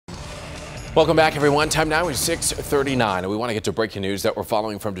Welcome back, everyone. Time now is 6:39, and we want to get to breaking news that we're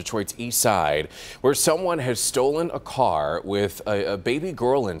following from Detroit's east side, where someone has stolen a car with a baby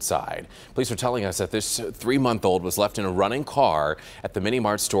girl inside. Police are telling us that this 3-month-old was left in a running car at the Mini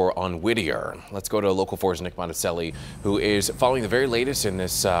Mart store on Whittier. Let's go to Local 4's Nick Monacelli, who is following the very latest in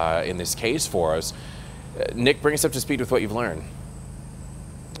this case for us. Nick, bring us up to speed with what you've learned.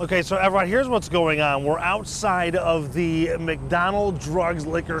 Okay, so everyone, here's what's going on. We're outside of the McDonald Drugs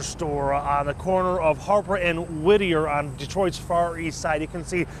liquor store on the corner of Harper and Whittier on Detroit's far east side. You can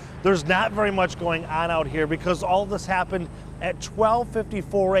see there's not very much going on out here because all of this happened at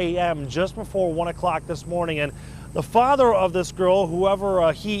 12:54 a.m., just before 1 o'clock this morning. And the father of this girl,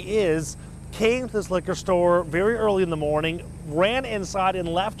 whoever he is, came to this liquor store very early in the morning, ran inside and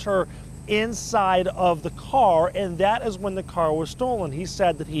left her inside of the car, and that is when the car was stolen. He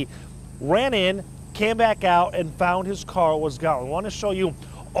said that he ran in, came back out, and found his car was gone. I want to show you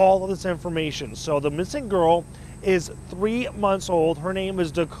all of this information. So the missing girl is 3 months old. Her name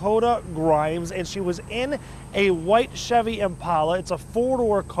is Dakota Grimes, and she was in a white Chevy Impala. It's a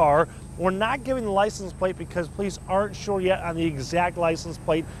 4-door car. We're not giving the license plate because police aren't sure yet on the exact license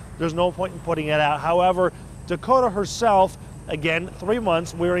plate. There's no point in putting it out. However, Dakota herself, again, 3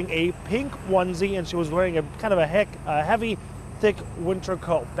 months, wearing a pink onesie, and she was wearing a kind of a heavy, thick winter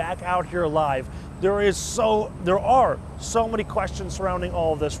coat. Back out here live, there are so many questions surrounding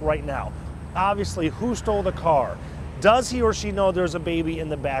all of this right now. Obviously, who stole the car? Does he or she know there's a baby in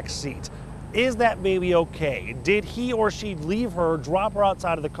the back seat? Is that baby okay? Did he or she leave her, drop her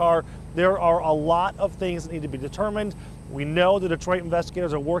outside of the car? There are a lot of things that need to be determined. We know the Detroit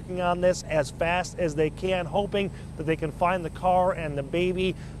investigators are working on this as fast as they can, hoping that they can find the car and the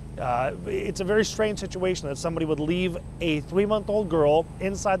baby. It's a very strange situation that somebody would leave a 3-month-old girl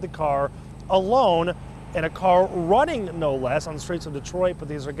inside the car alone, in a car running no less on the streets of Detroit. But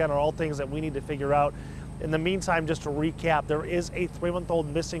these, again, are all things that we need to figure out. In the meantime, just to recap, there is a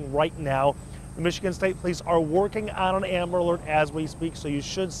 3-month-old missing right now. The Michigan State Police are working on an Amber Alert as we speak, so you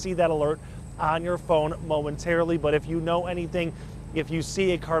should see that alert on your phone momentarily. But if you know anything, if you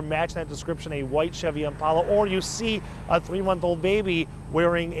see a car matching that description, a white Chevy Impala, or you see a 3-month-old baby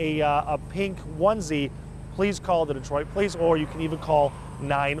wearing a pink onesie, please call the Detroit Police, or you can even call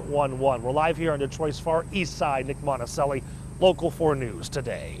 911. We're live here on Detroit's far east side. Nick Monacelli, Local 4 News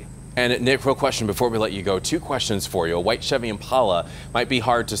today. And Nick, real question before we let you go. 2 questions for you. A white Chevy Impala might be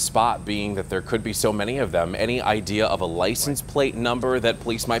hard to spot, being that there could be so many of them. Any idea of a license plate number that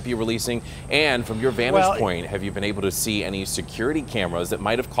police might be releasing? And from your vantage point, have you been able to see any security cameras that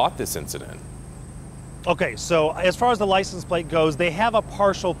might have caught this incident? Okay, so as far as the license plate goes, they have a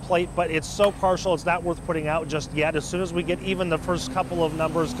partial plate, but it's so partial it's not worth putting out just yet. As soon as we get even the first couple of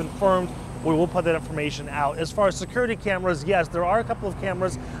numbers confirmed, we will put that information out. As far as security cameras, yes, there are a couple of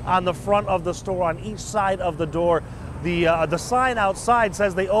cameras on the front of the store on each side of the door. The sign outside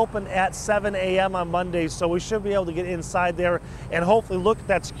says they open at 7 a.m. on Mondays, so we should be able to get inside there and hopefully look at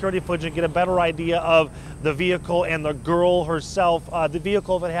that security footage and get a better idea of the vehicle and the girl herself. The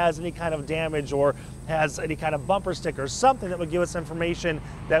vehicle, if it has any kind of damage or has any kind of bumper sticker, something that would give us information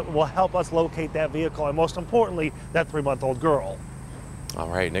that will help us locate that vehicle, and most importantly, that 3-month-old girl. All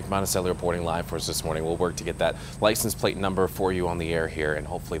right, Nick Monacelli reporting live for us this morning. We'll work to get that license plate number for you on the air here, and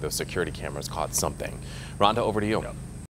hopefully those security cameras caught something. Rhonda, over to you. Yep.